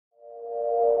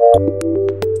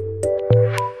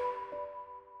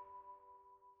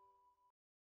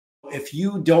If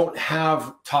you don't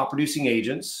have top producing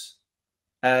agents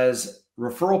as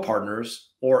referral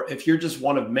partners, or if you're just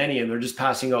one of many and they're just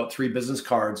passing out 3 business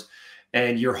cards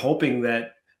and you're hoping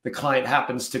that the client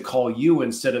happens to call you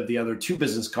instead of the other 2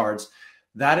 business cards,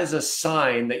 that is a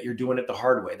sign that you're doing it the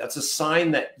hard way. That's a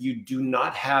sign that you do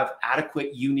not have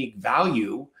adequate unique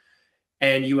value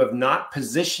and you have not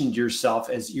positioned yourself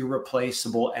as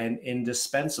irreplaceable and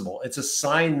indispensable. It's a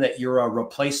sign that you're a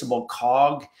replaceable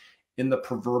cog in the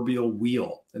proverbial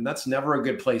wheel. And that's never a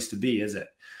good place to be, is it?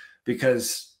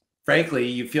 Because frankly,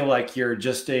 you feel like you're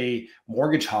just a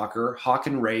mortgage hawker,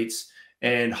 hawking rates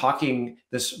and hawking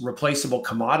this replaceable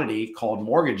commodity called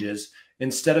mortgages,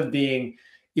 instead of being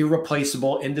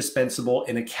irreplaceable, indispensable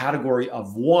in a category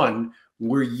of one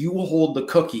where you hold the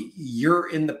cookie. You're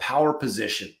in the power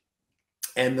position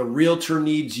and the realtor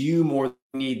needs you more than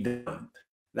you need them.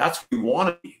 That's what you want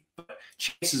to be.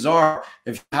 Chances are,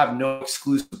 if you have no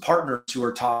exclusive partners who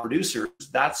are top producers,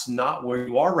 that's not where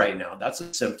you are right now. That's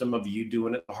a symptom of you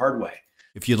doing it the hard way.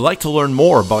 If you'd like to learn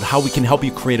more about how we can help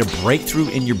you create a breakthrough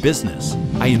in your business,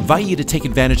 I invite you to take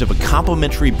advantage of a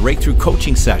complimentary breakthrough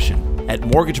coaching session at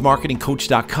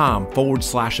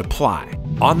mortgagemarketingcoach.com/apply.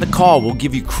 On the call, we'll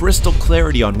give you crystal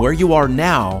clarity on where you are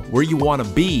now, where you want to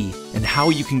be, and how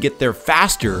you can get there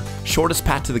faster, shortest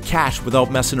path to the cash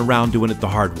without messing around doing it the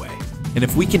hard way. And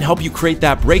if we can help you create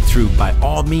that breakthrough, by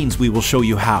all means, we will show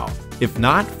you how. If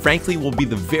not, frankly, we'll be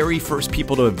the very first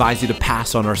people to advise you to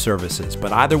pass on our services.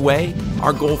 But either way,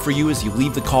 our goal for you is you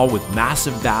leave the call with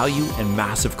massive value and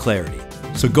massive clarity.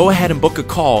 So go ahead and book a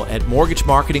call at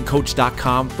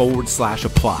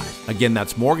mortgagemarketingcoach.com/apply. Again,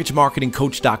 that's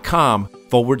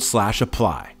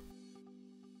mortgagemarketingcoach.com/apply.